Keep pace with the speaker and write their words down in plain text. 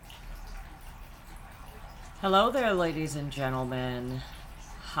Hello there, ladies and gentlemen.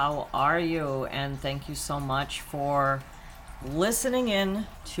 How are you? And thank you so much for listening in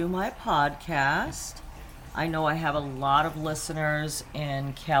to my podcast. I know I have a lot of listeners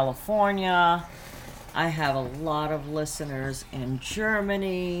in California. I have a lot of listeners in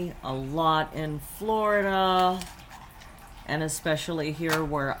Germany, a lot in Florida, and especially here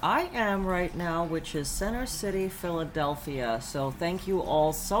where I am right now, which is Center City, Philadelphia. So thank you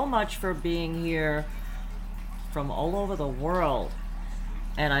all so much for being here from all over the world.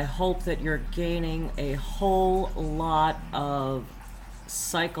 And I hope that you're gaining a whole lot of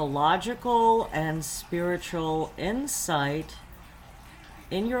psychological and spiritual insight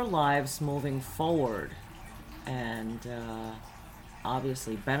in your lives moving forward. And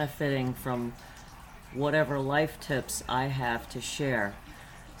obviously benefiting from whatever life tips I have to share.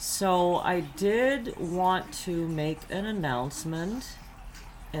 So I did want to make an announcement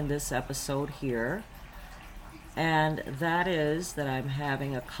in this episode here, and that is that I'm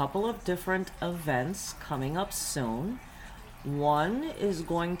having a couple of different events coming up soon. One is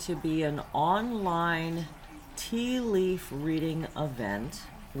going to be an online tea leaf reading event,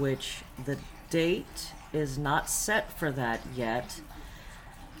 which the date is not set for that yet.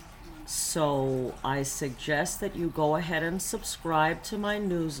 So I suggest that you go ahead and subscribe to my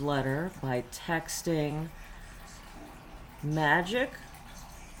newsletter by texting MAGIC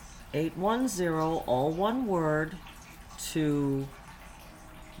 810, all one word, to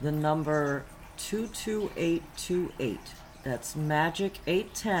the number 22828. That's MAGIC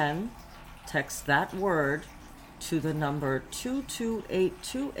 810. Text that word to the number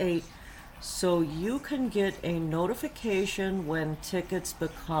 22828 so you can get a notification when tickets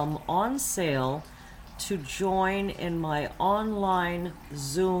become on sale to join in my online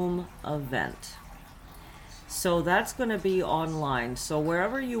Zoom event. So that's going to be online. So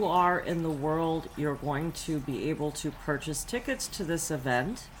wherever you are in the world, you're going to be able to purchase tickets to this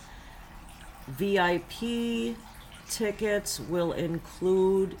event. VIP tickets will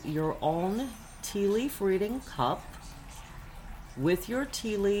include your own tea leaf reading cup with your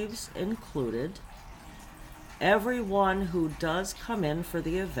tea leaves included. Everyone who does come in for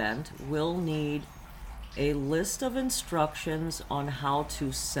the event will need a list of instructions on how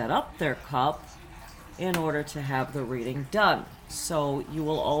to set up their cup in order to have the reading done. So you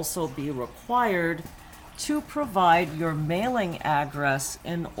will also be required to provide your mailing address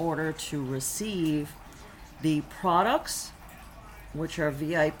in order to receive the products, which are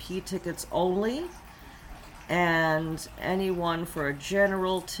VIP tickets only, and anyone for a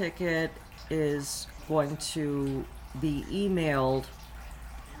general ticket is going to be emailed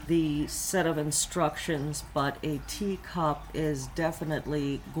the set of instructions, but a teacup is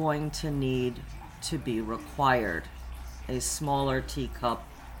definitely going to need to be required. A smaller teacup,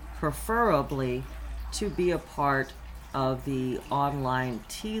 preferably, to be a part of the online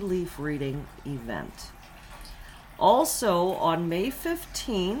tea leaf reading event. Also, on May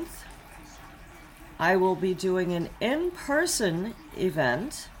 15th, I will be doing an in-person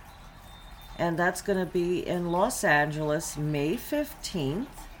event, and that's going to be in Los Angeles, May 15th.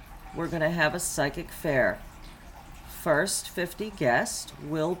 We're going to have a psychic fair. First 50 guests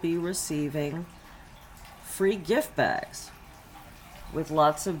will be receiving free gift bags with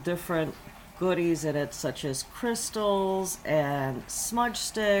lots of different goodies in it, such as crystals and smudge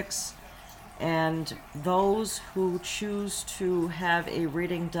sticks. And those who choose to have a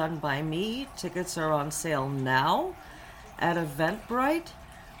reading done by me, tickets are on sale now at Eventbrite,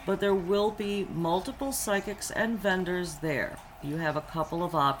 but there will be multiple psychics and vendors there. You have a couple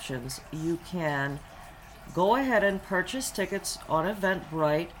of options. You can go ahead and purchase tickets on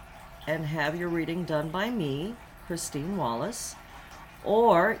Eventbrite and have your reading done by me, Christine Wallace,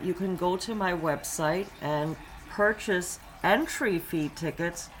 or you can go to my website and purchase entry fee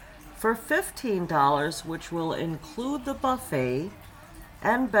tickets for $15, which will include the buffet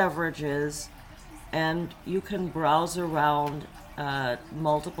and beverages, and you can browse around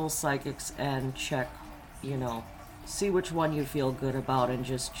multiple psychics and check, see which one you feel good about and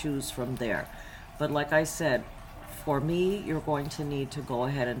just choose from there. But like I said, for me, you're going to need to go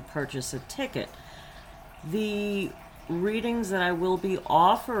ahead and purchase a ticket. The readings that I will be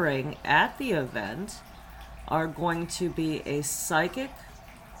offering at the event are going to be a psychic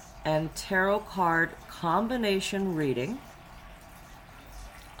and tarot card combination reading,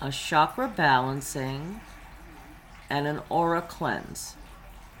 a chakra balancing, and an aura cleanse.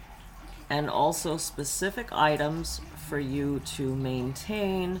 And also specific items for you to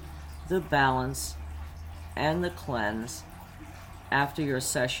maintain the balance and the cleanse after your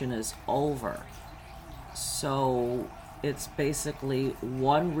session is over. So it's basically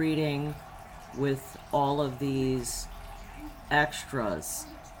one reading with all of these extras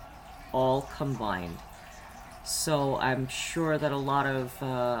all combined. So I'm sure that a lot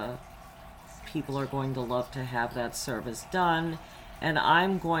of people are going to love to have that service done. And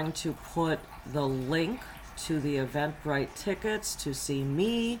I'm going to put the link to the Eventbrite tickets to see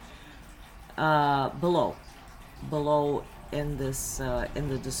me below in this in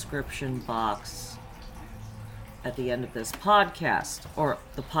the description box at the end of this podcast, or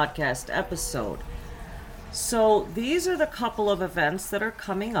the podcast episode. So these are the couple of events that are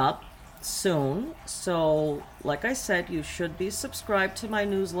coming up soon. So like I said, you should be subscribed to my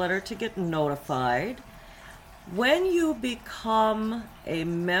newsletter to get notified. When you become a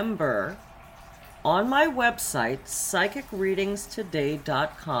member on my website,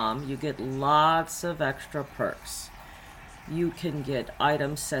 psychicreadingstoday.com, you get lots of extra perks. You can get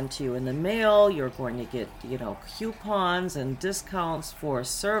items sent to you in the mail. You're going to get, coupons and discounts for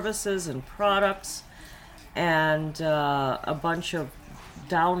services and products, and a bunch of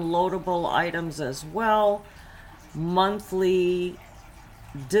downloadable items as well. Monthly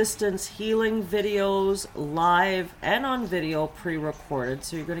distance healing videos, live and on video, pre-recorded,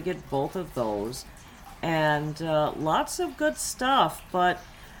 so you're going to get both of those, and lots of good stuff. But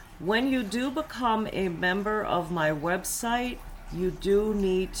when you do become a member of my website, you do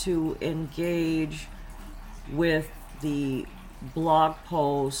need to engage with the blog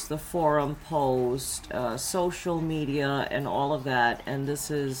post, the forum post, social media, and all of that, and this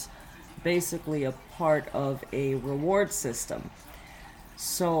is basically a part of a reward system.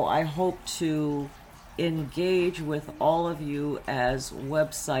 So I hope to engage with all of you as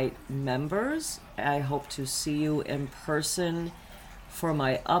website members. I hope to see you in person for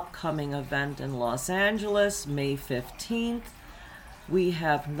my upcoming event in Los Angeles, May 15th. We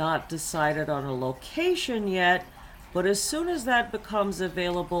have not decided on a location yet, but as soon as that becomes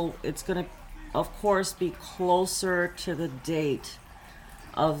available, it's going to, of course, be closer to the date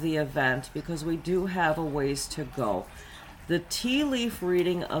of the event, because we do have a ways to go. The tea leaf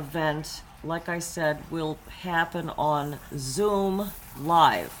reading event, like I said, will happen on Zoom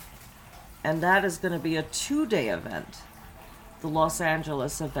Live, and that is going to be a 2-day event. The Los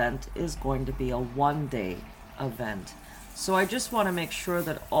Angeles event is going to be a 1-day event. So I just want to make sure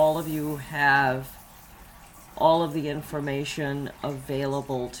that all of you have all of the information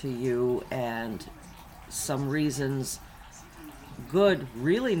available to you, and some reasons, good,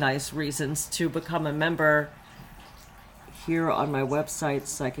 really nice reasons, to become a member here on my website,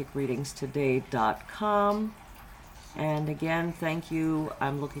 psychicreadingstoday.com. And again, thank you.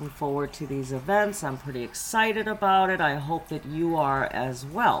 I'm looking forward to these events. I'm pretty excited about it. I hope that you are as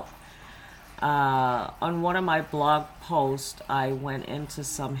well. On one of my blog posts, I went into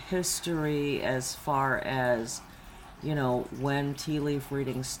some history as far as, when tea leaf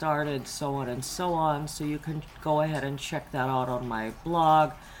reading started, so on and so on. So you can go ahead and check that out on my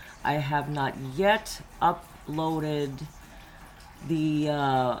blog. I have not yet uploaded the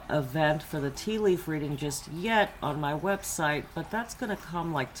event for the tea leaf reading just yet on my website, but that's going to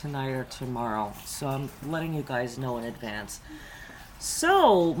come like tonight or tomorrow, so I'm letting you guys know in advance.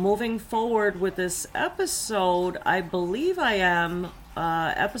 So moving forward with this episode, I believe I am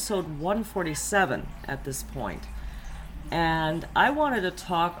episode 147 at this point, and I wanted to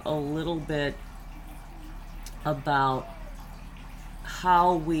talk a little bit about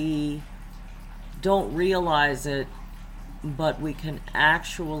how we don't realize it, but we can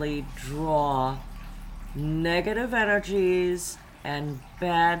actually draw negative energies and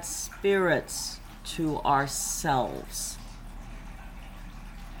bad spirits to ourselves.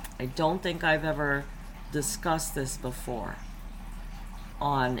 I don't think I've ever discussed this before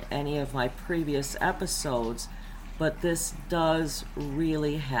on any of my previous episodes, but this does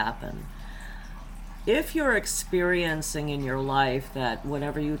really happen. If you're experiencing in your life that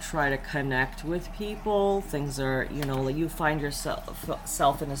whenever you try to connect with people, things are, you find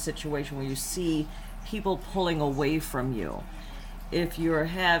yourself in a situation where you see people pulling away from you. If you're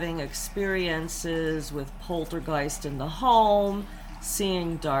having experiences with poltergeist in the home,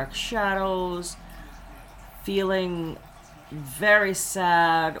 seeing dark shadows, feeling very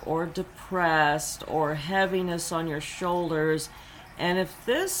sad or depressed or heaviness on your shoulders, and if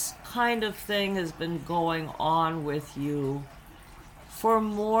this kind of thing has been going on with you for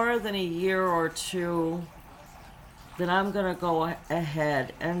more than a year or two, then I'm going to go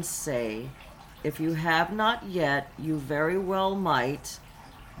ahead and say, if you have not yet, you very well might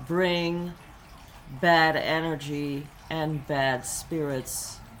bring bad energy and bad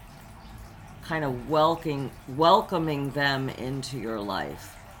spirits, kind of welcoming them into your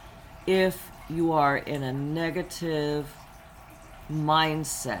life. If you are in a negative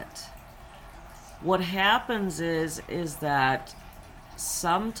mindset, what happens is that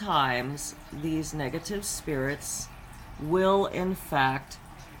sometimes these negative spirits will in fact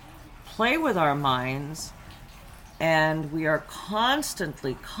play with our minds, and we are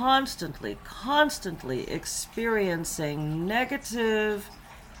constantly experiencing negative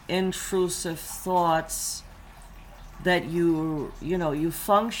intrusive thoughts that you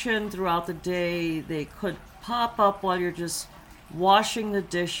function throughout the day. They could pop up while you're just washing the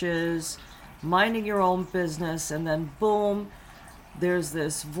dishes, minding your own business, and then boom, there's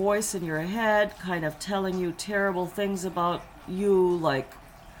this voice in your head kind of telling you terrible things about you, like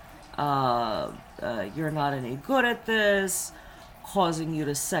you're not any good at this, causing you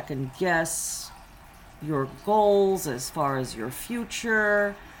to second guess your goals as far as your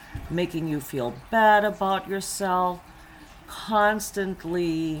future, making you feel bad about yourself,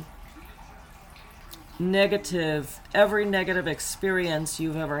 constantly negative. Every negative experience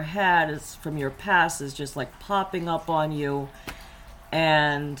you've ever had is from your past is just like popping up on you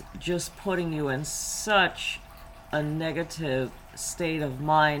and just putting you in such a negative state of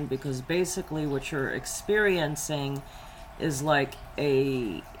mind, because basically what you're experiencing is like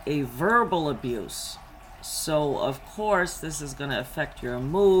a verbal abuse. So of course this is going to affect your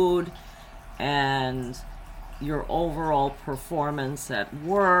mood and your overall performance at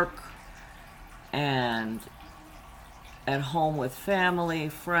work and at home with family,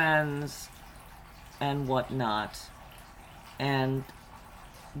 friends, and whatnot. And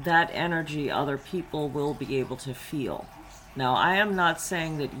that energy other people will be able to feel. Now, I am not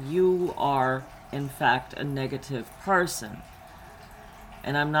saying that you are, in fact, a negative person.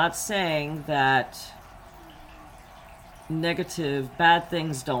 And I'm not saying that negative, bad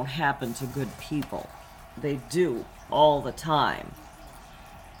things don't happen to good people. They do, all the time.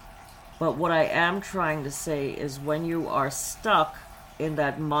 But what I am trying to say is when you are stuck in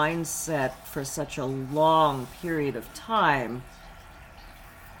that mindset for such a long period of time,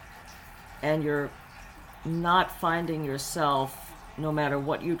 and you're not finding yourself, no matter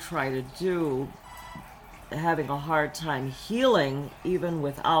what you try to do, having a hard time healing, even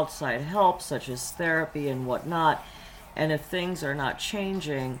with outside help, such as therapy and whatnot, and if things are not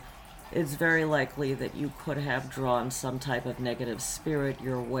changing, it's very likely that you could have drawn some type of negative spirit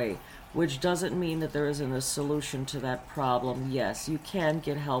your way, which doesn't mean that there isn't a solution to that problem. Yes, you can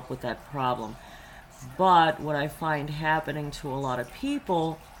get help with that problem. But what I find happening to a lot of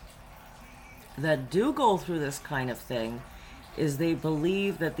people that do go through this kind of thing is they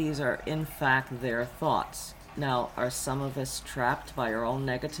believe that these are in fact their thoughts. Now, are some of us trapped by our own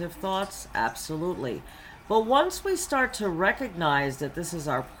negative thoughts? Absolutely. But once we start to recognize that this is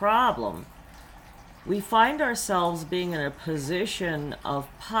our problem, we find ourselves being in a position of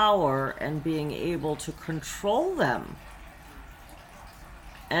power and being able to control them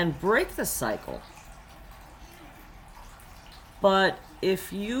and break the cycle. But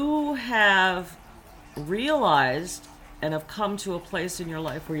if you have realized and have come to a place in your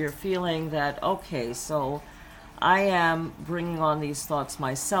life where you're feeling that, okay, so I am bringing on these thoughts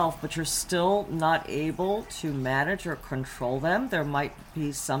myself, but you're still not able to manage or control them, there might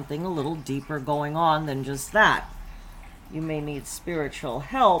be something a little deeper going on than just that. You may need spiritual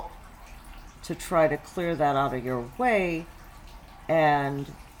help to try to clear that out of your way.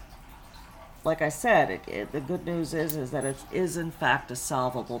 And like I said, the good news is that it is in fact a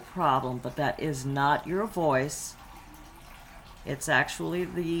solvable problem, but that is not your voice. It's actually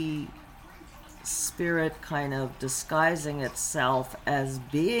the spirit kind of disguising itself as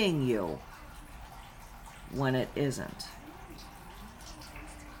being you when it isn't.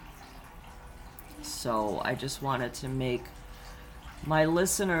 So I just wanted to make my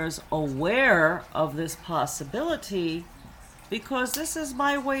listeners aware of this possibility, because this is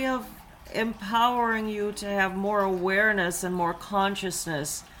my way of empowering you to have more awareness and more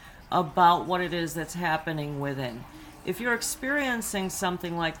consciousness about what it is that's happening within. If you're experiencing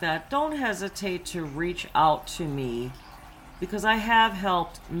something like that, don't hesitate to reach out to me, because I have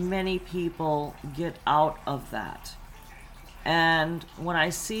helped many people get out of that. And when I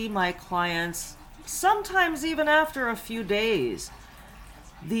see my clients, sometimes even after a few days,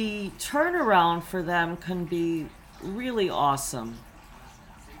 the turnaround for them can be really awesome.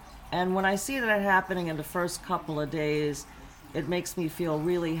 And when I see that happening in the first couple of days, it makes me feel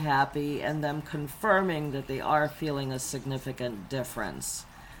really happy, and them confirming that they are feeling a significant difference.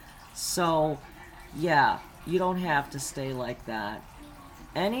 So, yeah, you don't have to stay like that.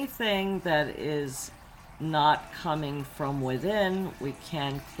 Anything that is not coming from within, we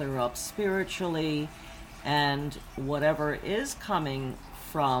can clear up spiritually, and whatever is coming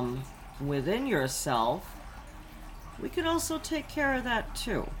from within yourself, we can also take care of that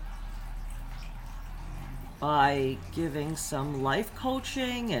too. by giving some life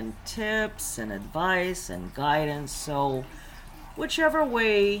coaching and tips and advice and guidance. So whichever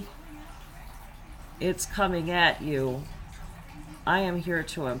way it's coming at you, I am here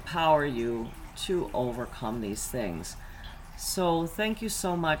to empower you to overcome these things. So thank you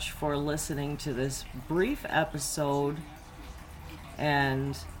so much for listening to this brief episode,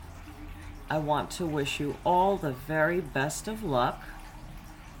 and I want to wish you all the very best of luck.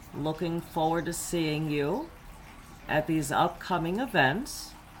 Looking forward to seeing you at these upcoming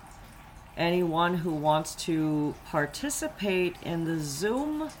events. Anyone who wants to participate in the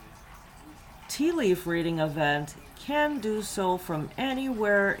Zoom tea leaf reading event can do so from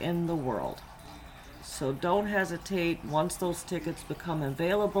anywhere in the world. So don't hesitate once those tickets become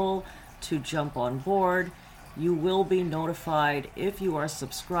available to jump on board. You will be notified if you are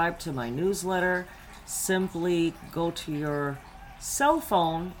subscribed to my newsletter. Simply go to your cell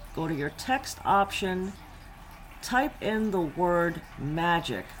phone, go to your text option, type in the word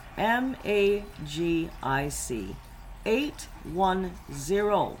MAGIC, MAGIC,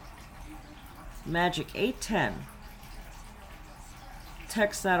 810, MAGIC 810.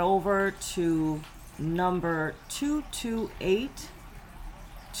 Text that over to number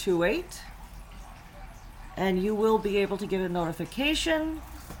 22828, and you will be able to get a notification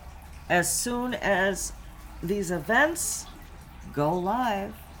as soon as these events go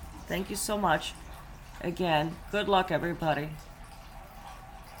live. Thank you so much. Again, good luck, everybody.